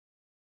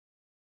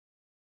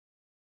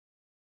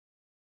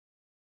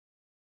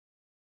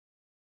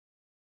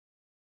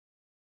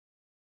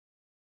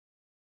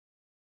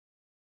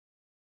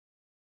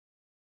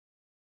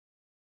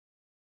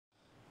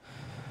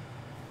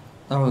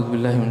أعوذ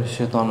بالله من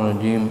الشيطان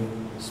الرجيم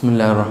بسم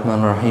الله الرحمن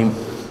الرحيم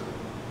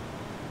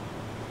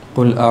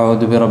قل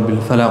أعوذ برب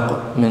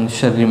الفلق من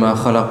شر ما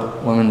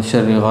خلق ومن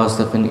شر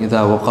غاسق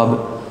إذا وقب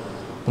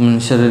ومن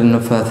شر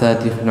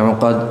النفاثات في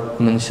العقد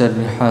ومن شر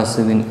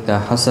حاسد إذا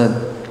حسد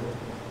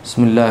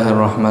بسم الله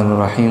الرحمن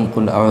الرحيم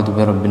قل أعوذ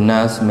برب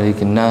الناس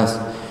ملك الناس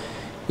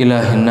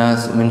إله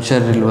الناس من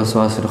شر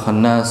الوسواس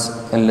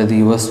الخناس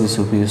الذي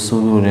يوسوس في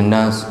صدور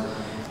الناس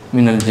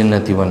من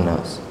الجنة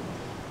والناس.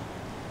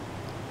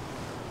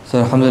 So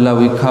alhamdulillah,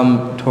 we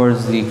come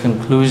towards the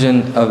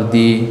conclusion of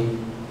the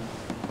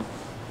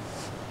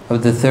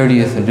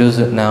 30th juz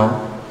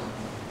now,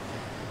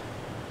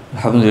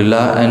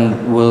 alhamdulillah,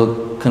 and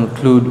we'll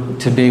conclude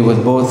today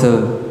with both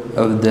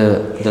of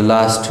the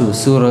last two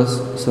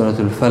surahs, Surah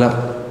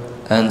Al-Falaq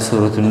and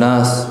Surah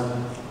An-Nas.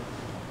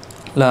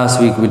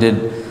 Last week we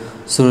did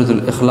Surah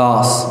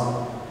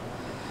Al-Ikhlas,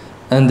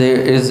 and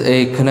there is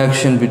a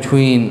connection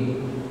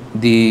between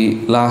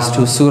the last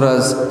two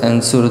surahs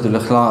and Surah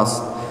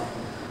Al-Ikhlas.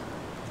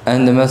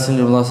 And the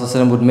Messenger of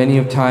Allah would many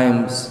of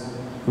times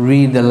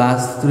read the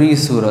last three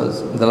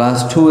surahs, the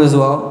last two as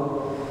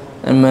well.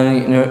 And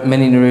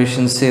many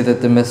narrations say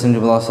that the Messenger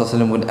of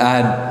Allah would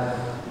add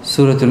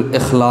Surah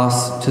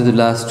Al-Ikhlas to the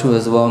last two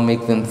as well,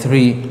 make them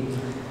three.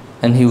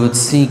 And he would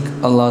seek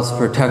Allah's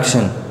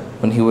protection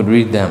when he would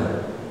read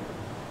them.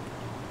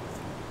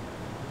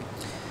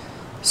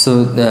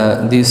 So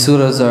these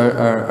surahs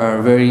are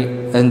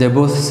very, and they're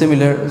both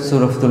similar.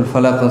 Surah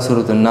Al-Falaq and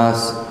Surah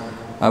An-Nas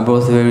are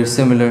both very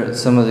similar.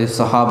 Some of the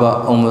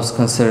Sahaba almost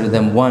considered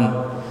them one.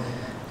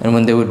 And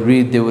when they would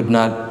read, they would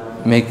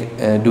not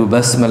do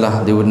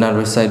Basmalah, they would not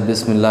recite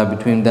Bismillah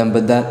between them.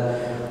 But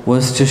that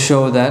was to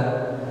show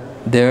that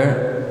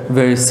they're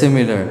very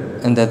similar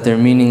and that their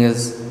meaning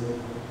is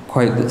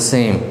quite the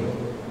same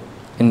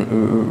in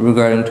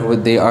regarding to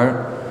what they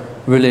are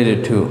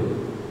related to.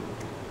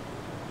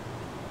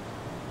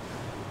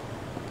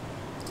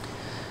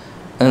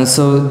 And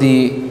so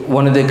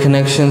one of the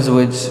connections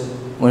which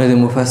one of the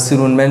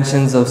Mufassirun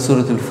mentions of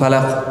Surah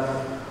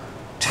Al-Falaq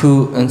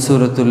to and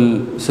Surah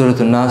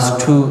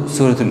An-Nas to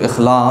Surah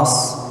Al-Ikhlas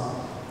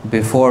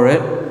before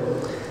it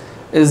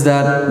is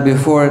that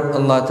before it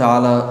Allah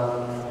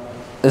Ta'ala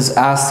is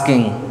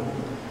asking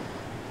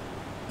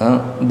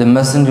the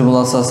Messenger of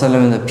Allah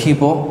and the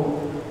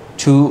people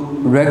to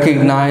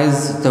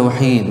recognize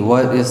Tawheed.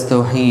 What is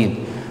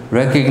Tawheed?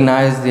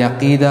 Recognize the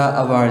Aqidah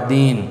of our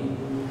deen.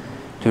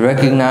 To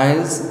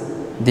recognize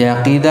the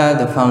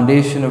Aqidah, the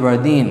foundation of our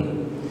deen.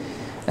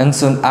 And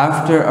so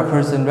after a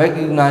person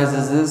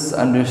recognizes this,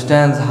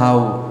 understands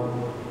how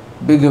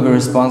big of a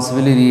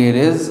responsibility it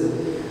is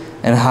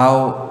and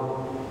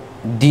how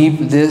deep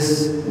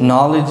this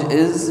knowledge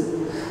is,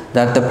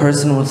 that the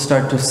person will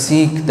start to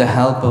seek the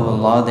help of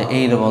Allah, the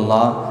aid of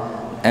Allah,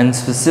 and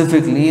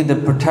specifically the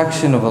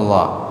protection of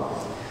Allah.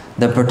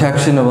 The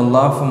protection of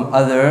Allah from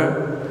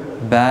other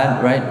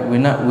bad, right? We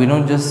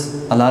don't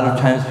just, a lot of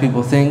times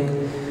people think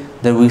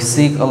that we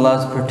seek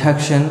Allah's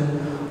protection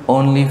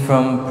only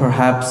from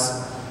perhaps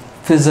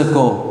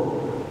physical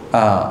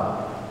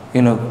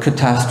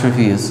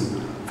catastrophes,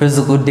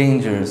 physical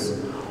dangers,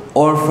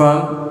 or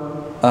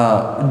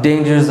from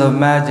dangers of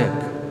magic,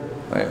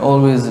 right?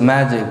 Always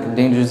magic,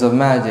 dangers of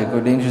magic,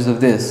 or dangers of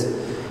this.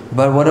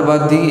 But what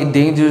about the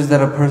dangers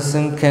that a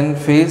person can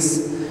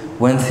face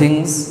when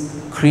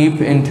things creep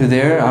into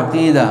their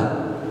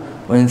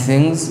aqidah, when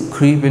things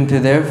creep into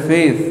their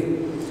faith,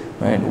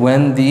 right?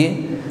 When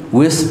the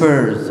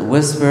whispers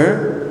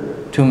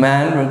whisper to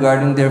man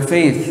regarding their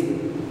faith.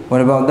 What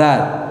about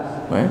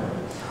that? Right?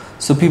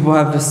 So people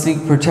have to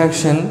seek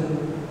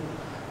protection,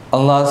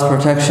 Allah's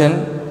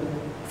protection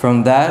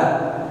from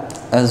that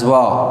as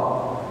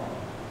well.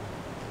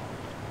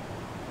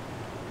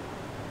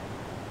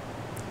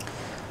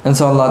 And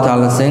so Allah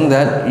Ta'ala is saying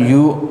that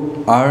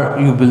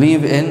you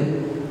believe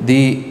in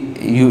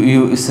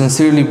you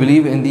sincerely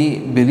believe in the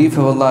belief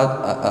of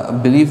Allah,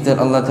 belief that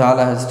Allah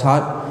Ta'ala has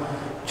taught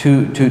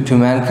to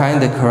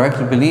mankind, the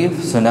correct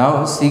belief. So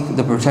now seek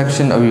the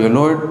protection of your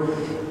Lord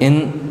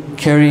in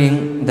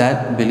carrying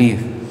that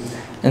belief.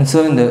 And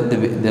so in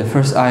the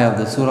first ayah of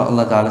the surah,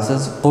 Allah Ta'ala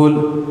says,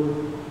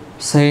 Qul,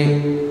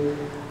 say,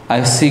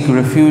 I seek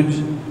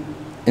refuge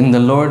in the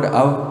Lord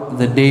of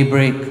the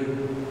daybreak.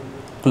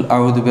 Qul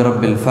a'udhu bi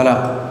rabbil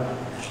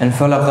falaq. And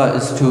falaqa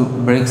is to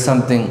break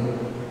something,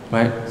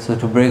 right? So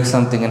to break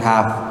something in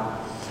half.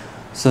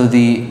 So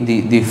the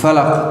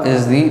falaq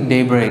is the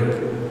daybreak.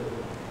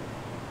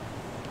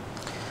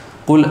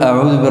 Qul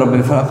a'udhu bi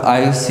rabbil falaq.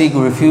 I seek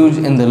refuge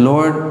in the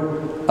Lord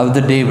of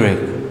the daybreak.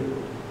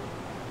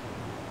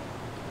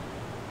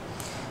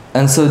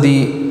 And so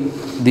the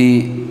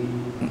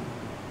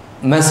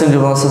Messenger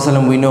of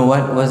Allah, we know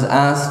what was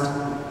asked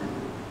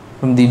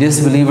from the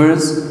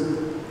disbelievers.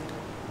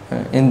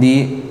 In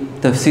the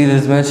Tafseer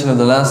is mentioned of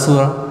the last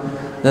surah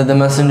that the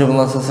Messenger of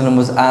Allah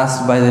was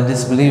asked by the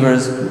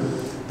disbelievers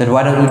that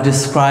why don't you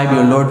describe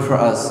your Lord for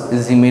us?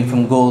 Is he made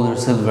from gold or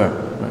silver?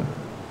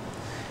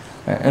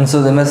 Right? And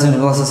so the Messenger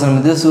of Allah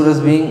in this surah is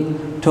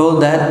being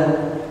told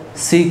that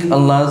seek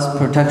Allah's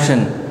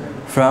protection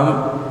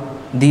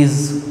from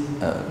these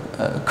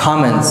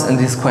comments and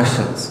these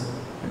questions.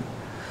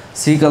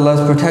 Seek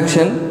Allah's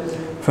protection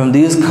from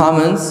these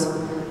comments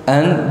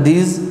and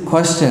these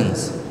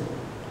questions.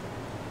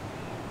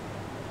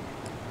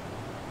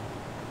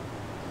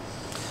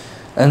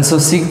 And so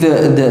seek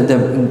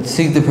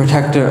the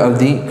protector of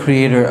the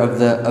creator of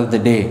the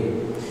day.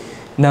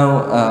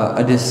 Now,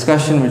 a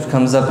discussion which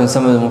comes up and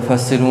some of the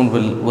Mufassirun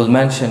will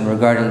mention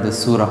regarding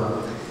this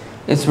surah.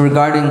 It's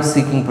regarding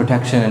seeking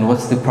protection and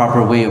what's the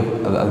proper way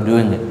of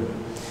doing it.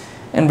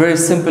 And very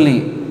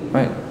simply,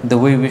 right, the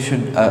way we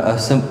should,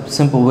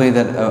 simple way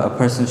that a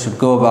person should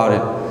go about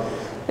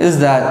it is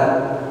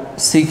that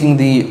seeking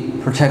the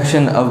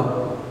protection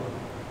of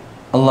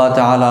Allah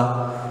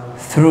Ta'ala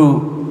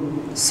through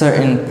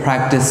certain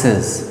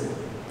practices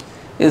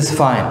is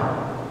fine,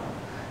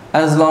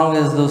 as long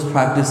as those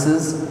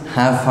practices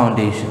have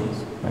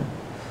foundations. Right?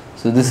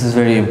 So this is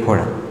very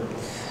important.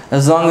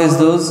 As long as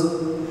those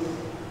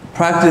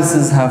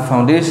practices have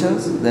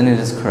foundations, then it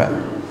is correct.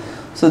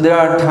 So there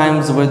are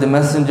times where the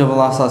Messenger of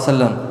Allah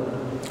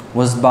ﷺ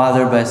was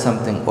bothered by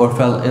something or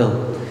fell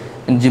ill,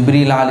 and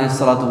Jibreel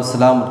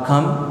ﷺ would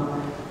come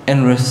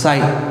and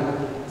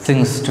recite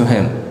things to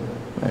him,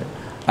 right?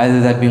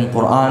 Either that being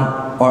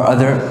Quran or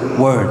other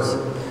words.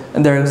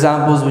 And there are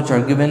examples which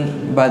are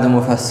given by the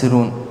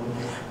Mufassirun.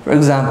 For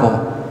example,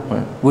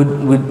 right,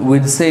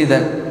 would say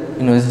that,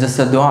 you know, it's just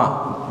a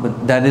dua,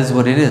 but that is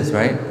what it is,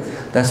 right?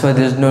 That's why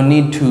there's no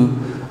need to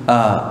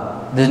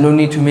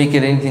make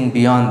it anything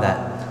beyond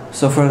that.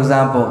 So for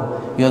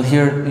example, you'll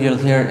hear,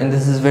 and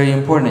this is very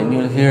important,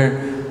 you'll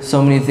hear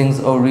so many things,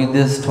 oh, read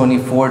this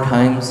 24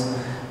 times,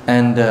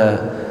 and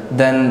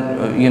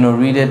then, you know,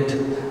 read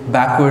it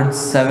backwards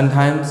 7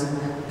 times,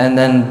 and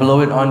then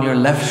blow it on your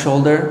left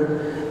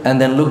shoulder,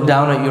 and then look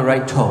down at your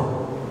right toe.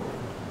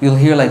 You'll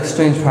hear like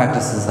strange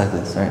practices like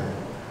this, right?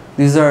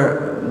 These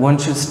are, one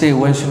should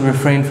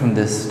refrain from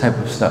this type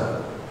of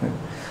stuff. Right?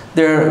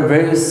 There are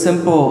very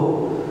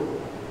simple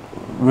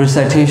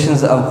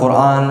recitations of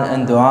Quran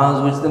and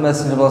du'as which the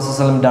Messenger of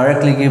Allah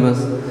directly gave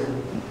us.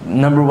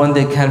 Number one,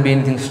 there can't be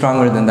anything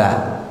stronger than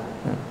that.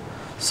 Right?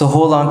 So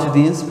hold on to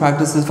these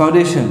practices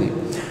foundationally.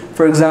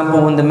 For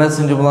example, when the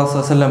Messenger of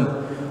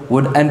Allah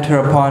would enter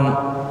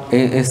upon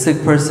a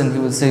sick person, he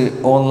would say,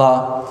 "Oh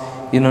Allah,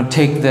 you know,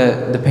 take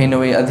the pain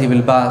away, adhib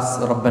al-bas,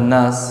 Rabb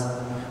al-Nas,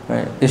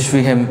 right?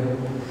 Ishfi him,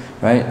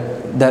 right?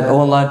 That, oh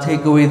Allah,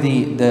 take away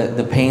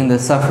the pain, the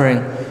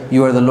suffering.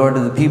 You are the Lord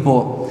of the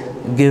people.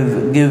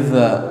 Give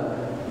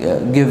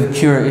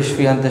cure,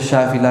 ishfi anta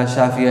shafi, la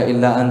shafiya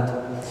illa ant."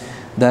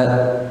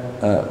 That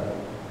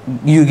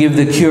you give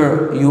the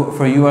cure,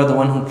 for you are the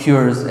one who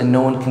cures, and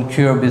no one can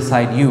cure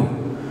beside you.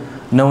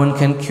 No one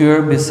can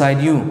cure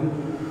beside you.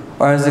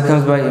 Or as it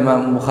comes by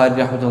Imam Bukhari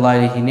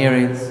rahmatullahi, he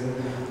narrates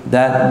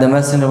that the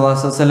Messenger of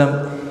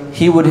Allah,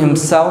 he would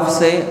himself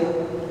say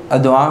a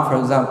dua. For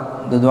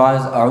example, the dua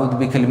is "A'udhu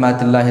bi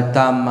kalimatillahi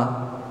tamma,"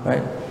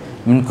 right?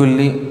 Min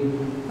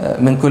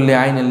kulli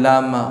aynin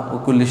lamma wa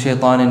kulli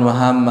shaytanin wa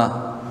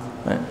hamma.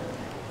 Right?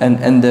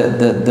 And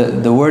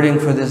the wording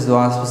for this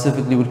dua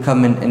specifically would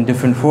come in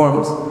different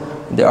forms.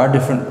 There are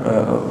different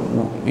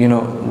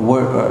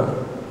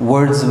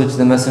words which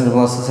the Messenger of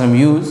Allah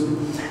used.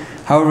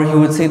 However, he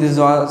would say these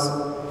duas,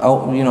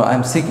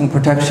 I'm seeking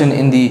protection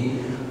in the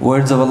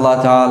words of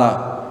Allah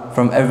Ta'ala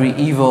from every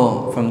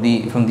evil, from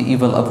the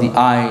evil of the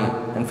eye,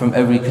 and from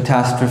every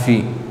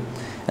catastrophe,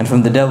 and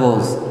from the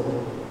devils,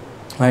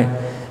 right?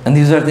 And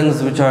these are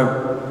things which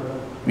are,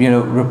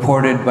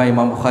 reported by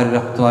Imam Bukhari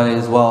rahmatullahi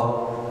as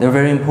well. They're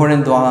very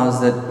important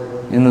du'as that,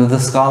 the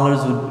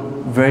scholars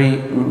would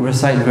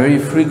recite very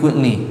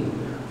frequently,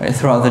 right,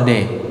 throughout the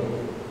day.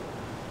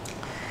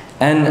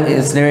 And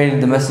it's narrated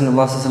the Messenger of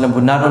Allah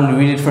would not only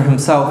read it for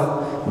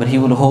himself, but he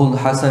would hold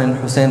Hassan and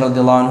Hussein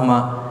radiallahu anhuma,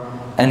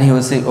 and he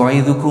would say,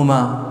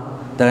 "U'idhukuma,"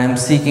 that I'm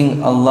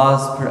seeking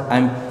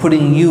I'm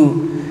putting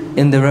you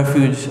in the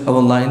refuge of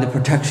Allah, in the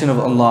protection of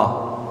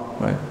Allah,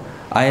 right?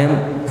 I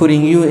am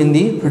putting you in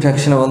the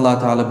protection of Allah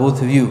Ta'ala,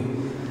 both of you.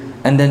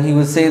 And then he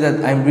would say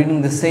that I'm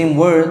reading the same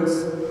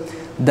words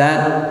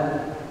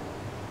that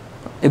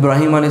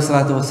Ibrahim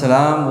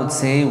ﷺ would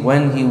say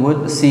when he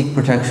would seek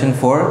protection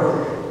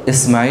for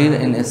Ismail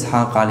and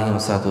Ishaq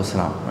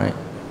ﷺ, right?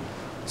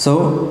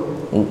 So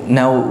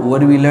now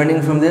what are we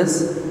learning from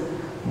this?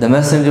 The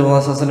Messenger of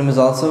Allah ﷺ is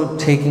also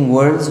taking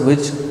words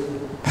which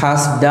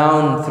passed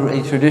down through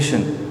a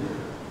tradition,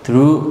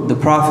 through the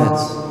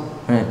prophets,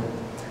 right?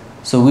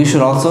 So we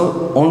should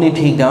also only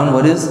take down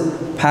what is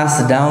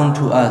passed down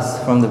to us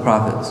from the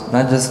prophets,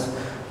 not just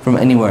from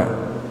anywhere.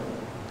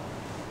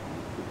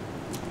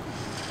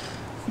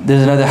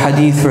 There's another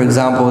hadith, for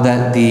example,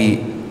 that the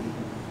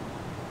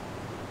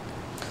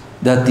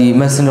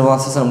Messenger of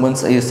Allah,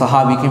 once a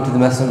Sahabi came to the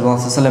Messenger of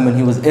Allah and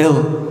he was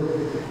ill,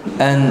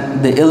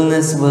 and the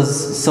illness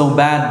was so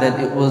bad that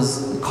it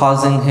was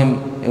causing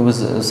him, it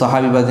was a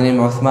Sahabi by the name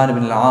of Uthman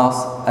ibn al-As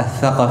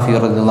al-Thaqafi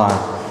radiallahu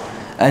anhu.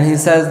 And he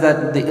says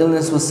that the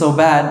illness was so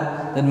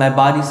bad that my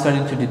body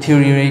started to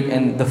deteriorate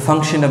and the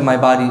function of my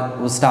body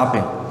was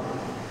stopping.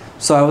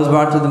 So I was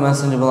brought to the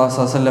Messenger of Allah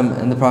sallallahu alaihi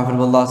wasallam, and the Prophet of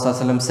Allah sallallahu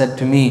alaihi wasallam said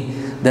to me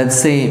that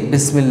say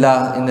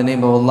Bismillah, in the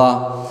name of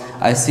Allah.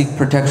 I seek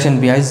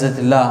protection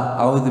bi'izzatillah,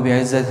 a'udhu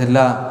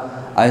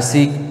bi'izzatillah. I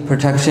seek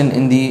protection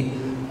in the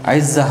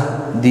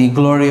izzah, the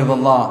glory of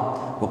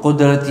Allah, wa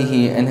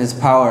qudratihi, and His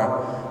power,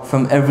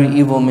 from every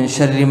evil, min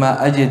sharri ma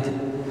ajid,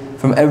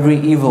 from every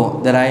evil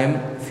that I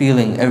am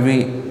feeling,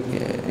 every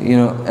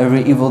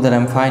evil that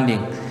I'm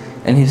finding.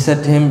 And he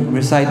said to him,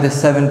 recite this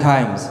 7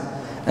 times.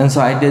 And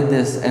so I did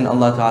this, and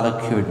Allah Ta'ala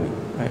cured me.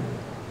 Right?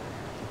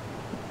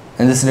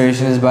 And this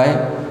narration is by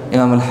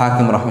Imam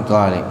Al-Hakim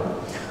rahmatullahi alayhi.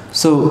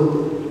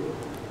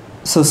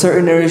 So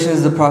certain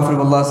narrations, the Prophet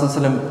of Allah sallallahu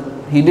alaihi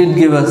wasallam, he did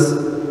give us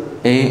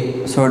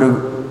a sort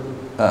of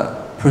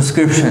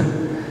prescription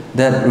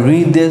that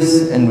read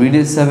this and read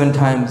it 7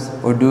 times,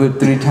 or do it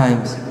 3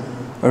 times,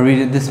 or read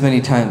it this many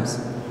times.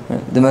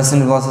 Right? The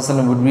Messenger of Allah sallallahu alaihi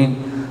wasallam would read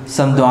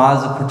some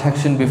du'as of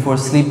protection before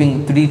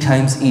sleeping 3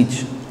 times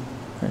each.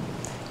 Right?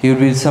 He would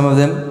read some of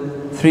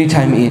them 3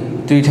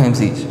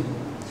 times each.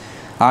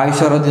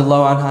 Aisha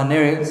radiallahu anha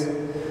narrates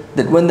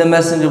that when the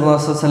Messenger of Allah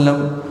sallallahu alaihi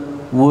wasallam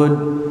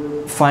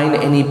would find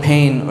any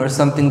pain or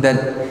something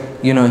that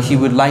he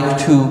would like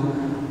to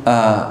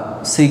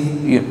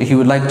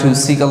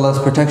seek Allah's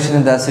protection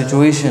in that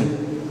situation,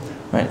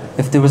 right?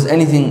 If there was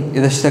anything,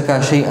 إِذَا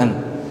اشْتَكَى شَيْئًا,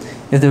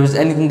 if there was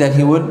anything that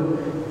he would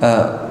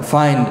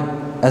find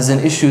as an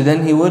issue,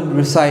 then he would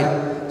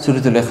recite Surah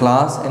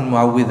Al-Ikhlas and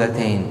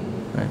Mu'awwidhatayn.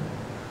 Right?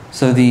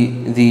 So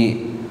the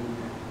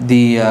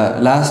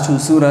last 2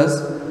 surahs,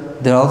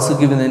 they're also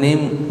given the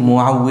name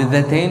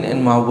Mu'awwidhatayn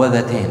and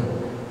Mu'awwadhatayn.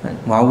 Right?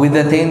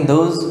 Mu'awwidhatayn,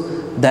 those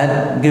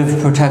that give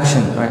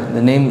protection. Right?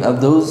 The name of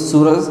those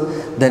surahs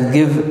that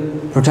give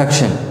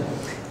protection.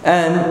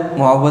 And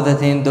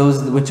Mu'awwadhatayn,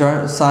 those which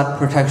are sought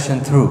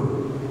protection through.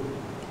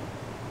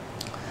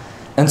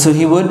 And so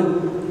he would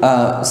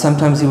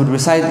sometimes he would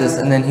recite this,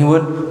 and then he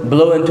would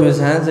blow into his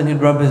hands and he'd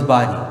rub his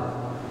body.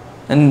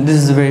 And this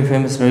is a very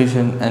famous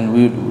narration, and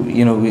we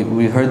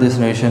heard this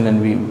narration,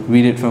 and we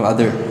read it from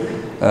other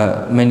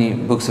many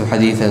books of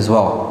hadith as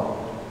well.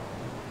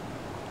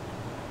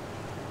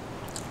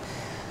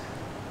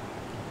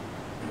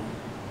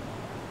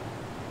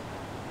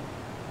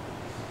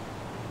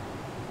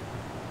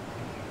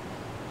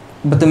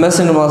 But the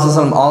Messenger of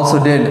Allah also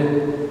did,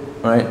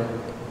 right?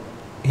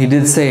 He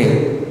did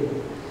say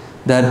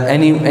that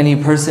any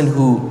person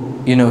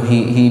who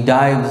he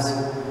dives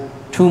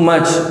too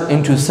much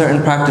into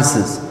certain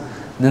practices,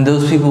 then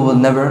those people will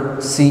never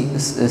those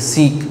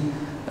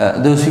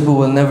people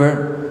will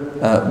never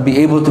be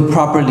able to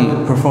properly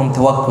perform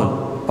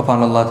tawakkul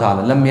upon Allah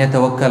Ta'ala. لَمْ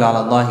يَتَوَكَّلْ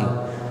عَلَى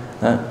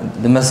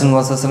اللَّهِ. The Messenger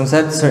of Allah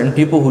said, certain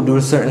people who do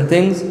certain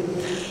things,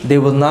 they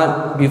will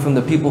not be from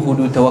the people who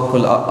do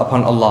tawakkul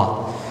upon Allah.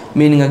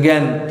 Meaning,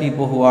 again,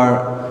 people who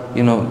are,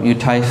 you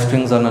tie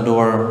strings on a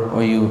door,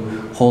 or you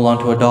hold on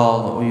to a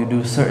doll, or you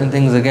do certain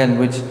things, again,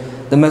 which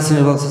the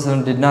Messenger of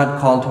Allah did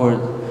not call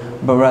towards,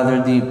 but rather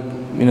the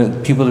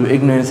people of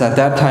ignorance at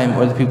that time,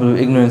 or the people of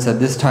ignorance at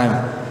this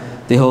time,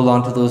 they hold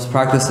on to those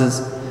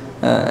practices,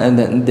 and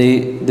then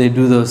they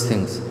do those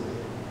things.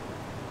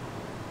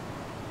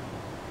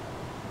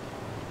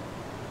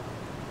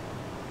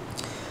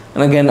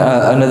 And again,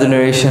 another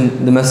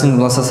narration, the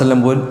Messenger of Allah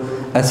would,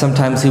 at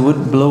sometimes he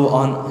would blow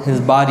on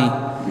his body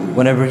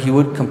whenever he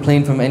would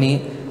complain from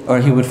any, or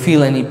he would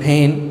feel any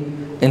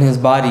pain in his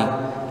body,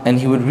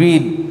 and he would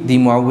read the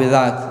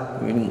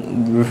mu'awwidhat,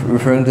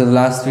 referring to the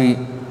last 3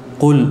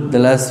 qul, the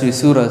last 3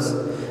 surahs,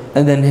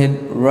 and then he'd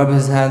rub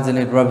his hands and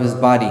he'd rub his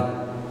body.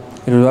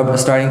 He'd rub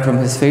starting from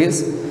his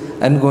face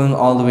and going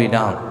all the way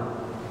down.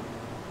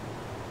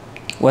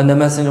 When the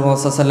Messenger of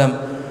Allah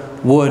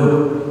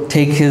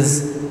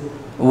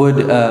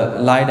would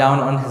lie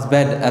down on his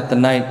bed at the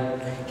night,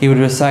 he would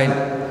recite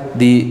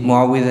the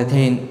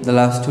Mu'awwidhatayn, the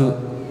last 2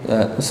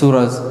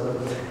 surahs,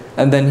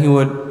 and then he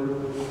would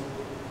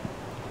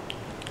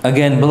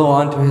again blow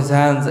onto his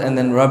hands and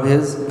then rub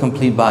his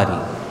complete body.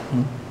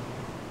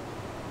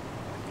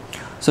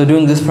 So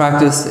doing this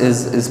practice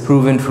is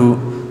proven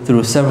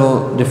through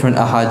several different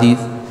ahadith,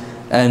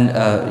 and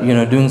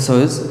doing so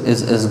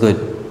is good.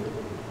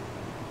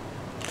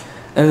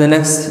 And in the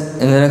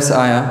next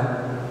ayah,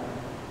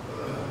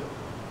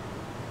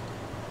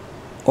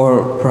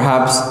 or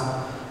perhaps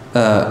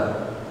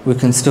we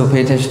can still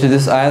pay attention to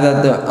this ayah,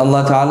 that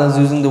Allah Ta'ala is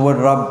using the word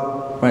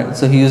Rabb, right?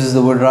 So He uses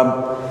the word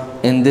Rabb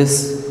in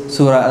this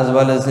surah as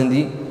well as in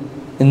the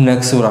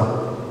next surah,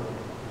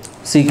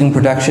 seeking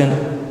protection.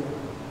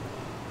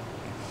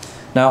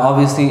 Now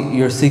obviously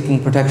you're seeking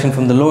protection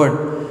from the Lord,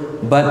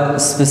 but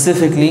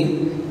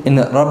specifically in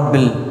the Rabb,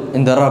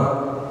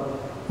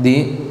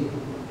 the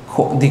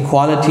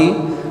quality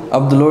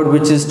of the Lord,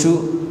 which is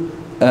to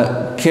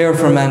care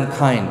for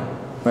mankind,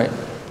 right?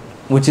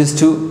 Which is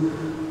to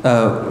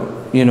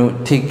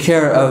take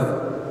care of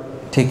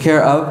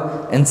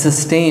and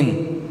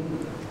sustain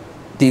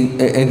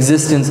the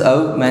existence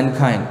of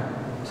mankind.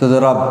 So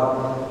the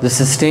Rabb, the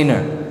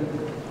sustainer,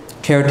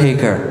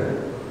 caretaker,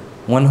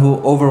 one who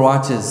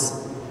overwatches.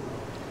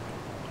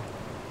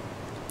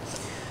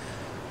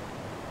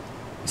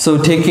 So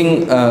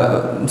seeking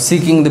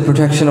the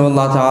protection of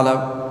Allah Ta'ala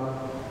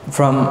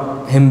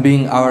from Him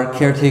being our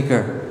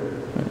caretaker,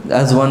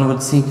 as one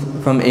would seek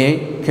from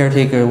a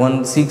caretaker,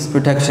 one seeks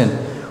protection.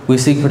 We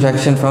seek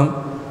protection from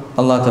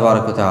Allah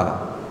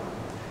Ta'ala.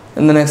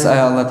 In the next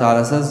ayah, Allah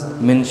Ta'ala says,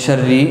 Min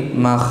sharri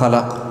ma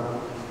khalaq,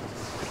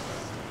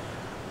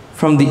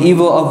 from the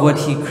evil of what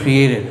He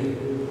created.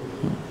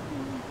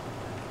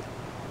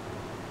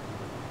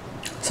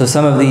 So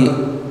some of the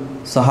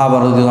Sahaba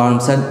radiallahu anhum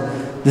said,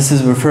 this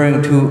is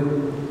referring to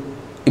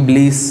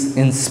Iblis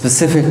in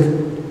specific.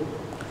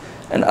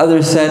 And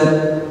others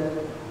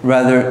said,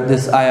 rather,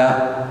 this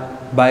ayah,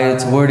 by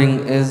its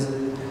wording, is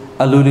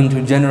alluding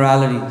to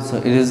generality. So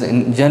it is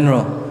in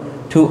general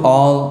to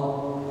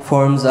all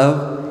forms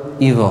of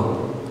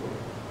evil.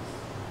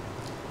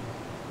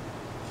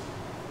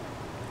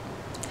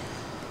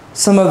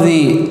 Some of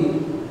the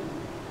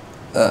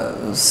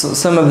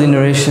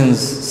narrations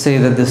say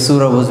that the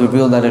surah was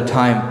revealed at a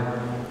time,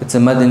 it's a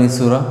Madani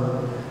surah,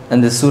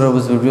 and the surah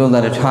was revealed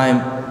at a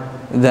time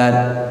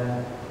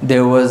that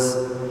there was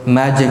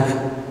magic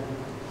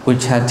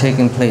which had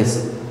taken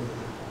place.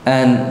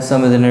 And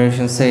some of the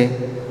narrations say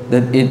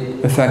that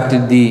it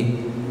affected the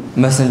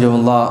Messenger of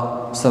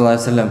Allah sallallahu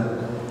alaihi wasallam,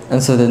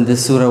 and so then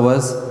this surah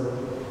was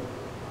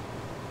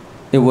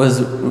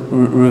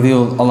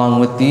revealed along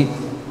with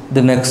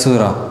the next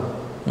surah.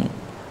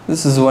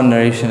 This is one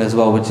narration as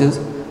well, which is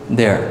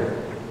there.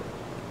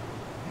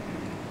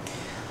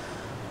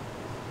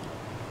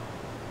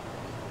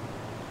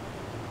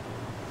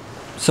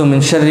 So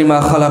min sharri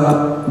ma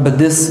khalaq, but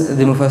this,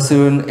 the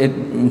Mufassirun, it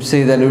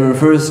say that it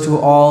refers to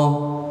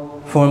all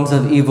forms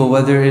of evil,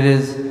 whether it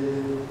is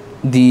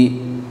the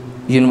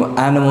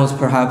animals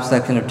perhaps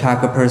that can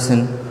attack a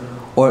person,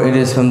 or it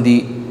is from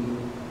the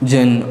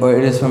jinn, or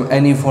it is from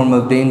any form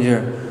of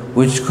danger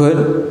which could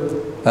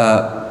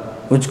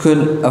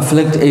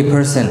afflict a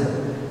person.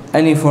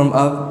 Any form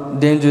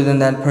of danger, then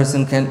that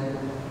person can,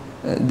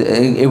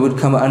 it would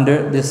come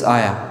under this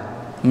ayah.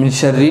 Min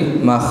sharri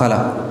ma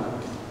khalaq.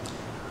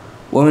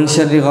 وَمِن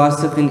شَرِّ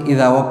غَاسِقٍ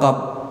إِذَا وَقَبْ,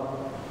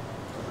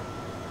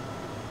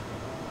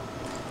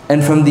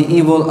 and from the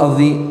evil of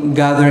the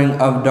gathering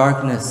of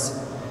darkness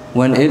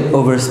when it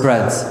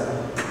overspreads.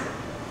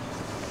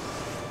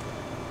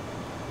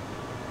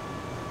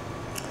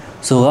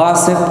 So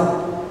ghasiq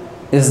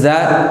is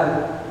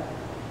that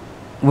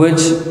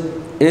which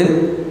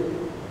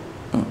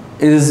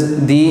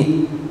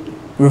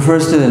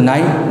refers to the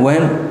night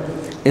when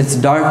its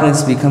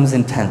darkness becomes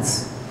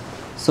intense.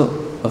 So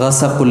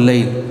ghasaqul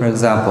layl, for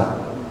example.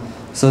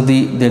 So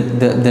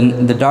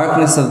the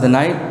darkness of the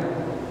night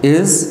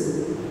is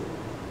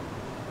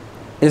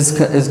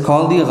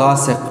called the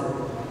ghasiq,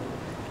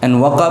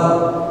 and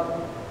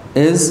waqab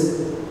is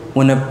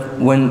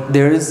when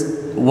there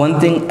is one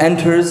thing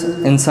enters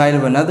inside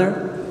of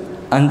another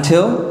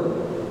until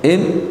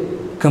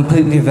it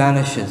completely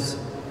vanishes.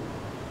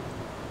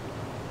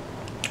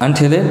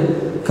 Until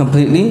it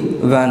completely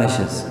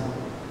vanishes.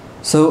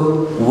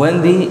 So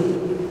when the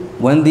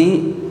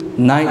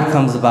night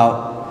comes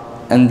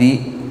about and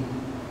the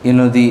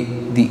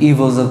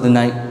evils of the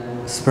night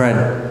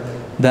spread,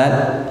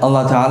 that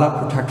Allah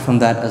Ta'ala protect from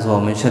that as well.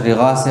 Min sharri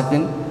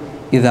ghasiqin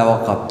idha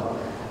waqab.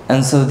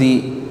 And so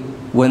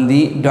when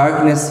the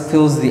darkness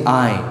fills the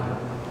eye,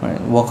 right?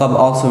 Waqab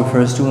also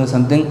refers to when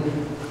something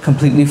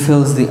completely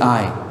fills the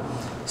eye.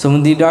 So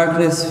when the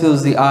darkness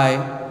fills the eye,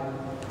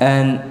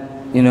 and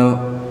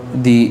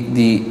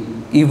the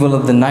evil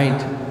of the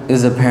night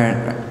is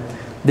apparent, right?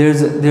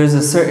 There's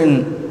a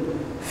certain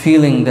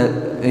feeling that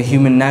a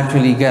human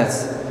naturally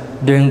gets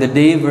during the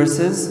day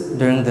versus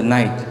during the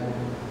night.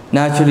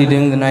 Naturally,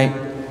 during the night,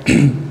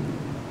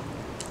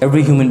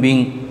 every human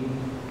being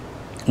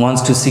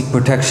wants to seek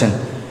protection.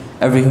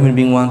 Every human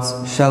being wants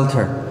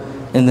shelter.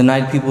 In the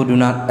night, people do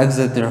not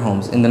exit their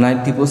homes. In the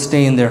night, people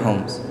stay in their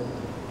homes.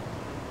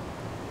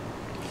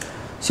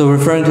 So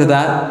referring to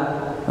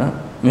that,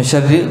 min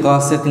sharri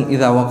ghasiqin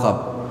idha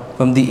waqab,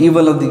 from the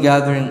evil of the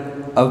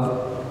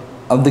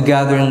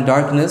gathering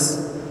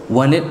darkness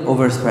when it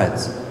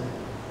overspreads.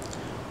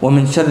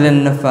 وَمِن شَرِّ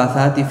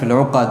النَّفَّاثَاتِ فِي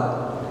الْعُقَدِ,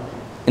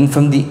 and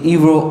from the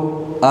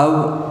evil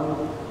of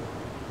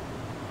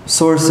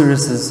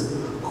sorceresses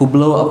who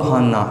blow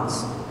upon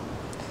knots.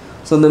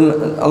 So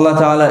Allah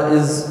Ta'ala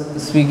is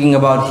speaking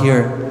about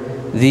here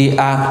the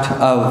act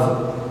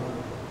of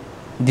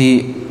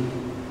the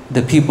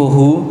people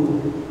who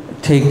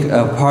take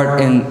part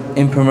in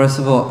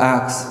impermissible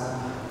acts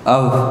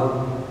of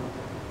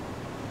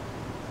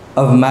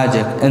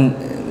magic. And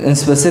in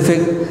specific,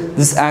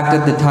 this act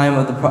at the time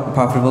of the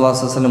Prophet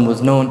ﷺ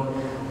was known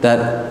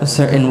that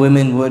certain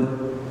women would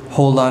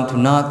hold on to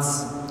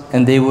knots,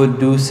 and they would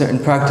do certain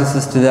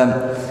practices to them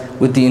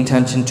with the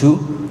intention to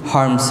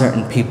harm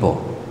certain people.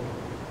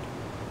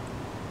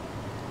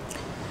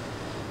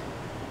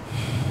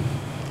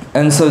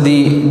 And so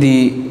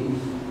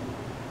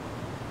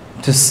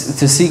to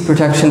seek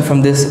protection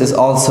from this is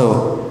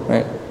also,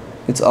 right?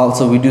 It's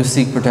also, we do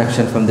seek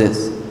protection from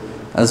this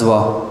as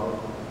well.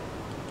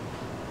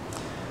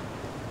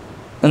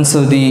 And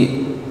so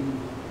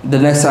The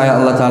next ayah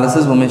Allah Ta'ala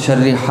says, وَمِن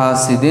شَرِّ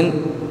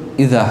حَاسِدٍ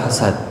إِذَا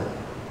حَسَدٍ.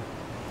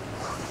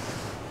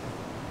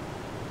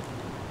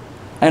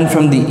 And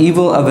from the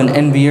evil of an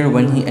envier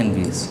when he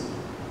envies.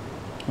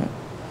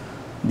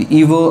 The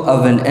evil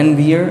of an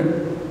envier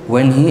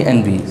when he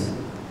envies.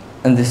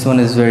 And this one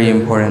is very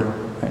important.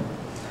 Right?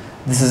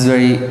 This is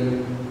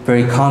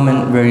very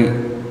common,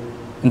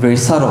 very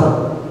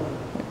subtle.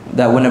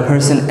 That when a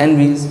person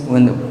envies,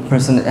 when the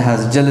person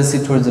has jealousy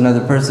towards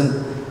another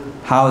person,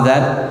 how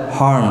that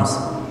harms.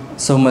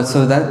 So much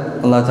so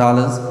that Allah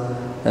Ta'ala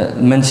is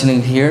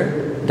mentioning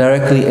here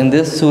directly in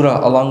this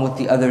surah along with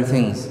the other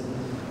things.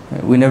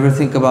 We never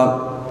think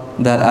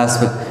about that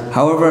aspect.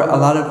 However, a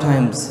lot of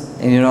times,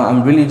 and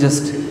I'm really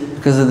just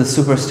because of the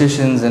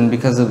superstitions and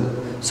because of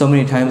so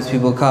many times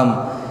people come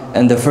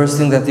and the first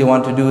thing that they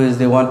want to do is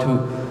they want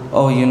to,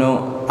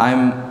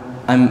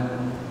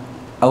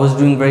 I was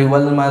doing very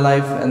well in my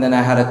life and then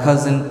I had a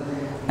cousin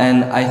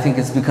and I think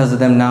it's because of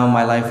them now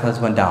my life has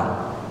went down.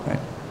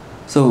 Right?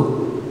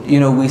 So,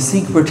 we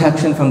seek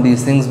protection from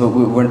these things, but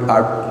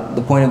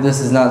the point of this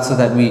is not so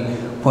that we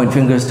point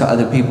fingers to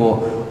other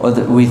people or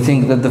that we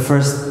think that the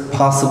first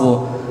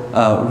possible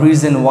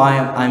reason why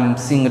I'm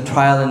seeing a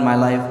trial in my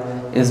life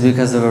is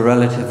because of a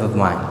relative of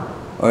mine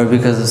or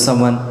because of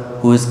someone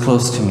who is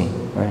close to me.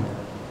 Right?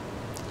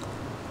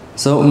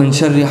 So, min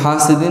sharri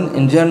hasidin,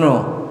 in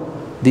general,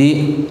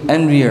 the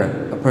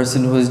envier, a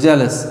person who is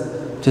jealous,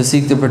 to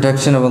seek the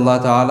protection of Allah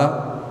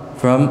Ta'ala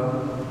from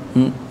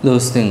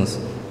those things.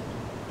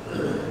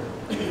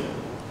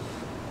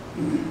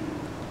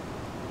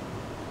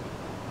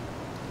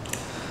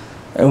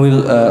 And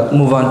we'll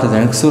move on to the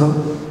next surah.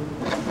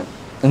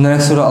 In the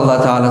next surah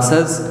Allah Ta'ala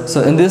says,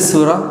 so in this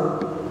surah,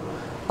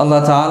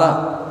 Allah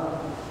Ta'ala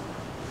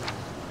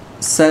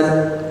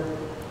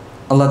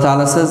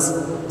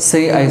says,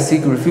 say I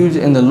seek refuge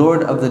in the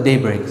Lord of the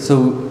daybreak.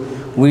 So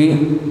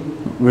we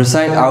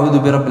recite A'udhu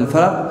bi Rabbil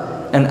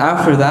Falaq, and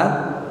after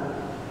that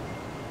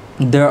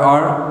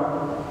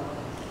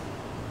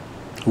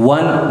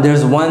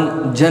there's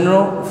one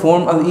general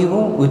form of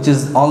evil, which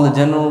is all the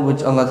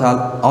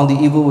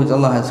evil which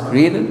Allah has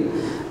created,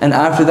 and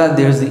after that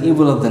there's the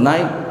evil of the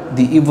night,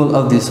 the evil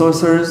of the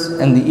sorcerers,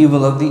 and the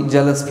evil of the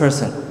jealous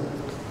person.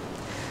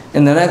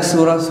 In the next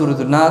surah, Surah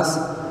An-Nas,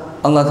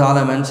 Allah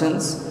Ta'ala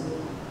mentions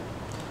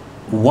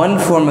one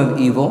form of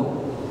evil,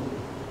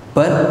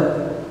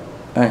 but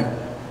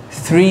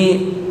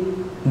three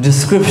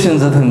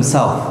descriptions of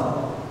Himself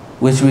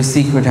which we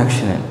seek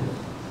protection in.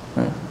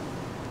 Right?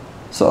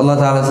 So Allah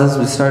Ta'ala says,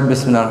 we start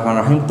Bismillah ar-Rahman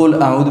ar-Rahim, قُلْ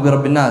أَعُوذُ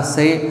بِرَبِّ النَّاسِ,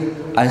 say,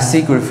 I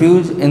seek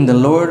refuge in the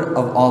Lord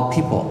of all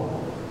people.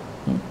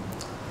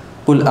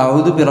 قُلْ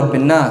أَعُوذُ بِرَبِّ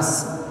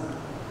النَّاسِ.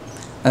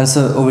 And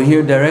so over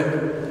here,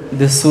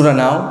 this surah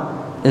now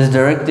is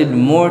directed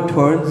more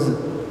towards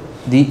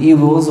the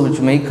evils which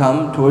may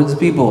come towards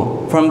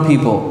people, from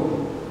people.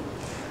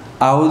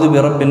 أَعُوذُ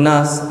بِرَبِّ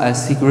النَّاسِ, I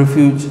seek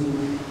refuge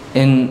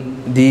in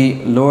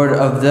the Lord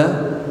of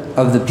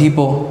the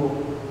people,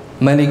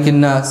 Malik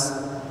al-Nas,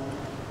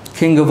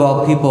 King of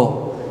all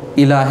people,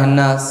 Ilah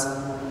al-Nas,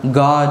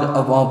 God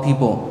of all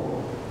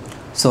people.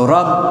 So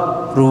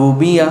Rabb,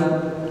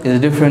 Rububiyyah is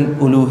different,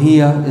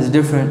 Uluhiyyah is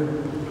different.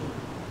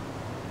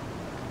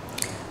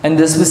 And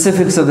the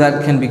specifics of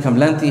that can become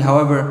lengthy.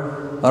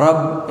 However,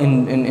 Rabb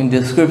in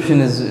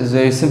description is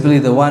very simply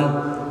the one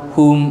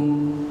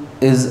whom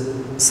is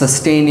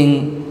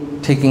sustaining,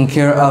 taking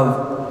care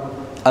of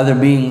other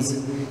beings.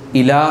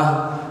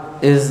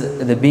 Ilah is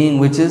the being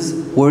which is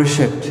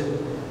worshipped,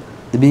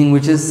 the being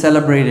which is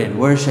celebrated,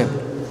 worshipped.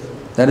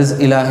 That is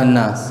Ilah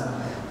al-Nas.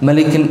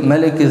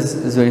 Malik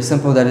is very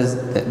simple, that is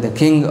the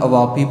king of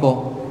all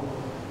people.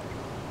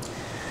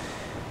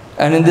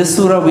 And in this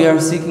surah we are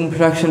seeking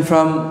protection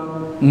from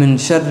min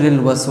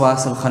sharril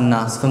waswas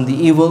al-khannas, from the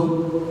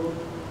evil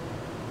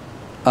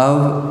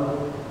of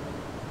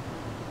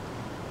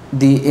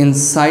the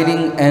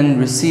inciting and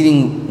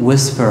receding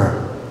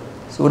whisper.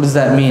 So what does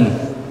that mean?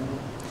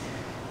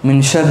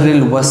 Min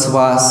sharril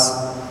waswas.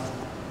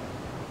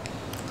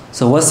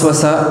 So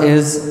waswasa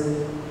is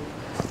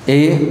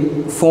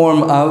a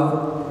form of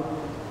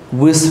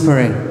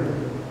whispering.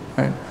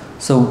 Right?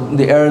 So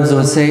the Arabs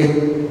would say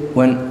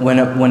when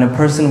a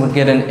person would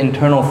get an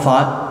internal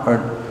thought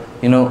or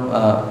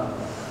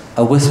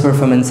a whisper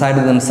from inside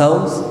of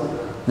themselves,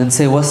 they'd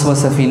say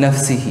waswasa fi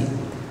nafsihi.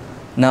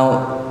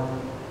 Now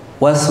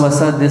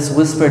waswasa, this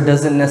whisper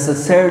doesn't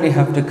necessarily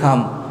have to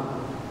come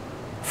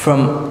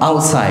from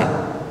outside.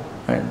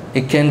 Right?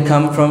 It can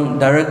come from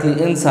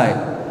directly inside,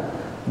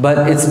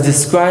 but it's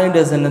described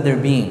as another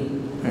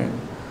being. Right?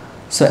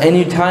 So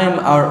anytime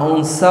our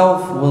own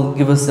self will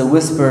give us a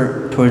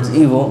whisper towards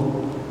evil,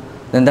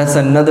 then that's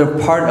another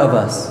part of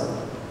us.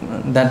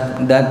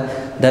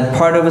 That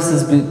part of us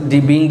is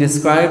being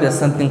described as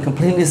something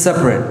completely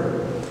separate.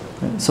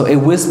 So a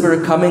whisper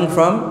coming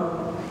from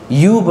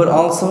you, but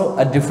also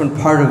a different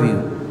part of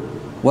you.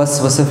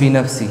 Waswasa fi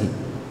nafsihi.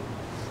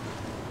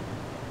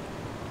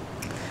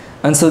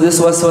 And so this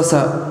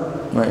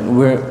waswasa, right,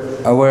 we're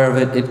aware of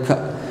it.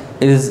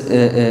 It is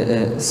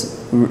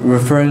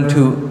referring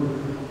to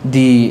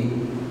the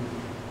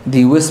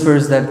the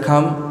whispers that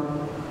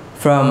come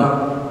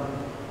from,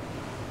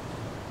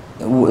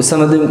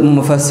 some of the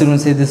Mufassirun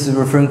say this is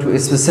referring to a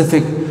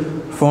specific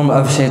form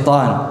of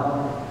shaitan,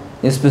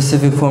 a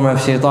specific form of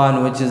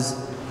shaitan which is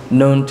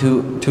known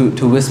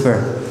to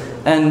whisper.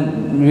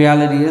 And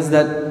reality is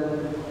that,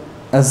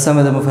 as some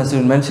of the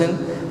Mufassirun mentioned,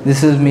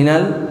 this is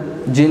minal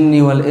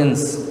jinni wal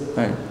ins,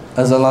 right?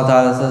 As Allah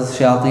Ta'ala says,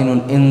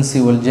 shayatinul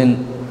insi wal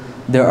jinn.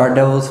 There are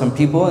devils from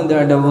people and there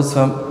are devils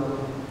from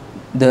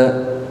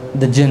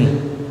the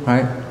jinn,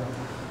 right?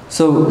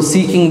 So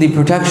seeking the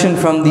protection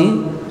from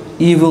the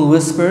evil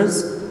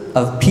whispers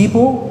of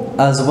people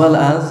as well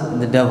as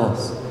the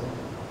devils.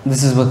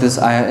 This is what this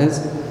ayah is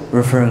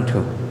referring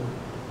to.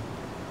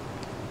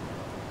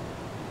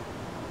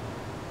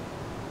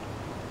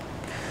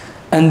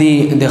 And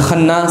the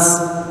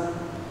khannas,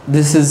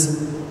 this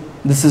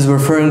is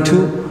referring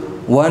to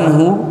one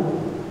who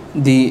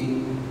the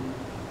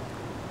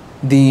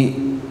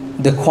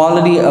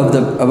quality of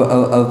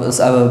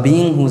a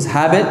being whose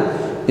habit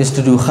is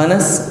to do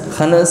khanas.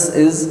 Khanas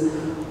is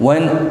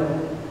when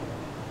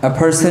a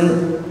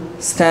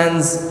person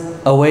stands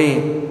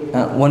away.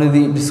 One of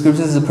the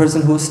descriptions is a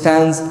person who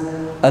stands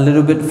a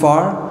little bit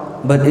far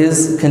but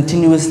is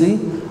continuously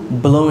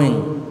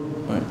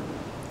blowing, right?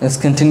 Is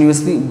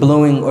continuously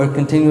blowing or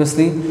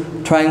continuously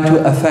trying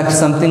to affect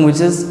something which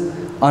is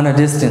on a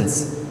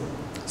distance.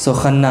 So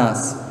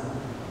khannas.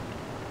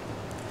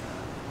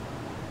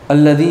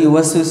 Alladhi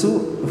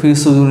yuwaswisu fi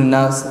sudurin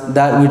nas,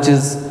 that which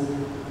is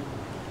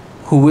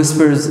who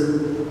whispers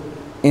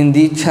in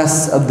the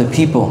chests of the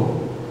people.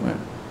 Right?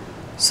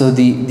 So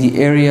the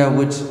area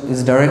which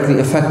is directly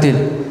affected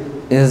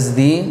is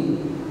the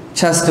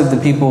chest of the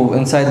people.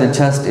 Inside the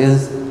chest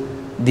is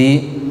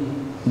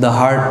the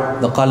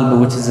heart, the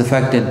qalb, which is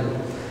affected.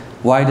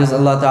 Why does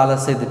Allah Ta'ala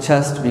say the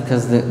chest?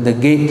 Because the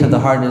gate to the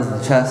heart is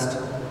the chest.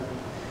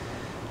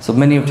 So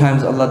many of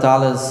times Allah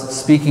Ta'ala is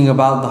speaking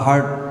about the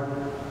heart,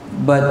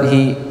 but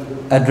He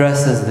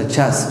addresses the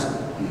chest.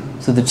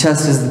 So the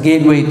chest is the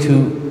gateway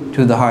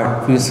to the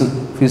heart. Fi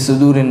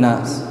sudurin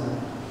nas,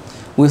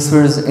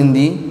 whispers in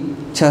the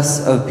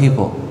chests of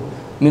people.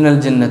 Min al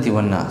jinnati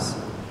wan nas,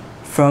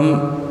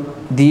 from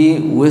the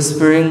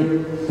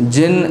whispering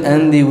jinn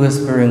and the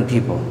whispering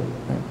people.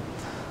 Right?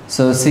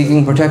 So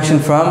seeking protection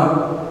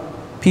from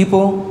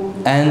people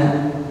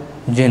and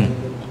jinn.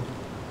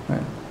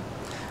 Right?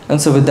 And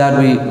so with that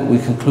we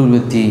conclude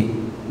with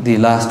the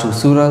last two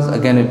surahs.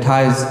 Again, it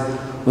ties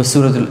with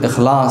Surah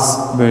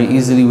Al-Ikhlas very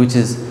easily, which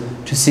is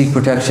to seek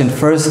protection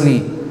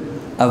firstly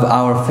of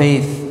our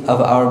faith,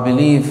 of our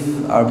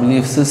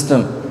belief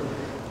system,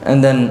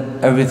 and then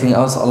everything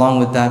else along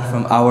with that,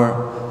 from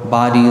our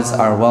bodies,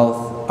 our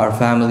wealth, our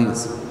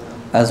families,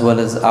 as well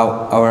as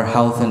our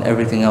health and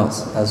everything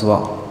else as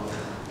well.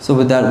 So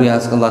with that we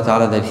ask Allah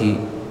Ta'ala that He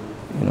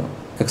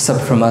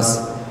accept from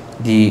us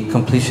the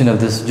completion of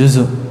this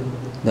juz'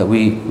 that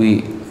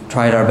we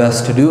tried our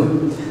best to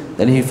do,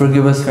 that He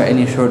forgive us for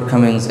any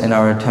shortcomings in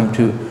our attempt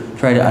to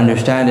try to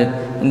understand it,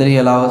 and that He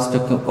allow us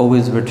to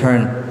always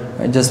return.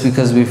 Right? Just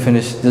because we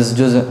finished this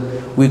juz',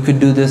 we could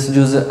do this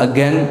juz'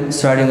 again,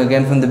 starting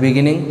again from the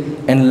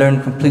beginning, and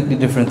learn completely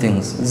different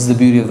things. This is the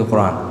beauty of the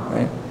Quran,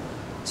 right?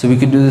 So we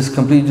could do this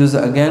complete juz'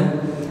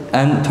 again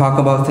and talk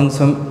about things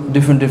from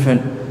different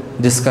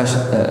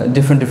discussion,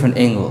 different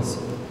angles.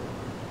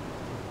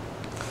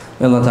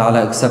 May Allah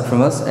Ta'ala accept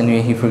from us, and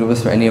may He forgive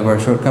us for any of our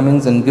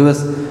shortcomings and give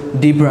us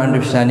deeper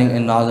understanding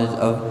and knowledge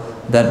of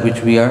that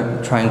which we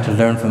are trying to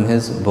learn from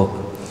His book.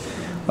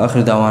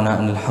 وآخر دعوانا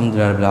أن الحمد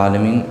لله رب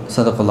العالمين.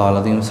 صدق الله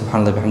العظيم.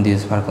 سبحان الله بحمده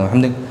سبحانك اللهم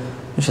وبحمدك.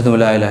 نشهد أن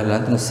لا إله إلا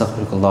أنت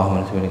نستغفرك اللهم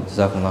ونتوب إليك.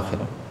 جزاكم الله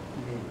خيرا.